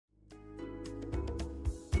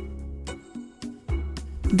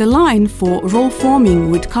The line for roll forming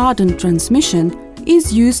with cardan transmission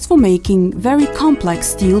is used for making very complex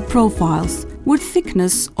steel profiles with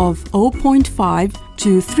thickness of 0.5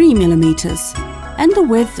 to 3 mm and a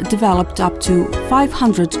width developed up to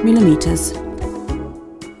 500 mm.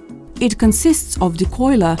 It consists of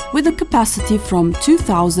decoiler with a capacity from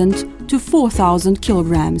 2000 to 4000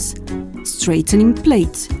 kilograms, straightening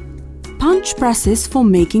plate, punch presses for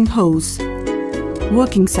making holes,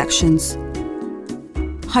 working sections,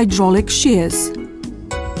 hydraulic shears,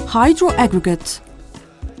 hydro aggregate,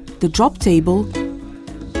 the drop table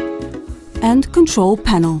and control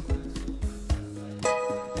panel.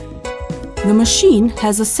 The machine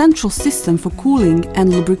has a central system for cooling and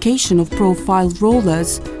lubrication of profiled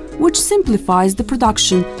rollers, which simplifies the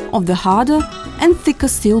production of the harder and thicker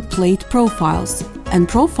steel plate profiles and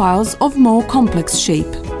profiles of more complex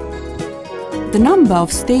shape. The number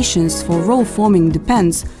of stations for roll forming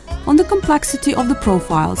depends on the complexity of the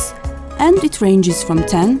profiles, and it ranges from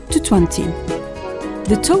 10 to 20.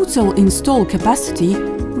 The total install capacity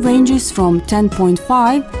ranges from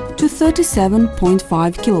 10.5 to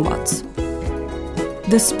 37.5 kilowatts.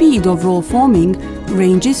 The speed of roll forming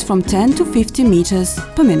ranges from 10 to 50 meters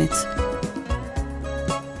per minute.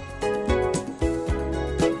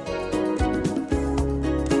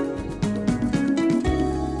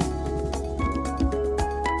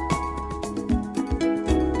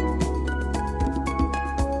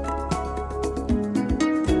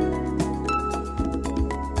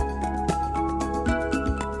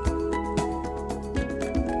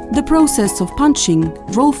 The process of punching,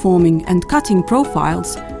 roll forming and cutting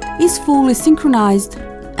profiles is fully synchronized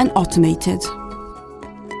and automated.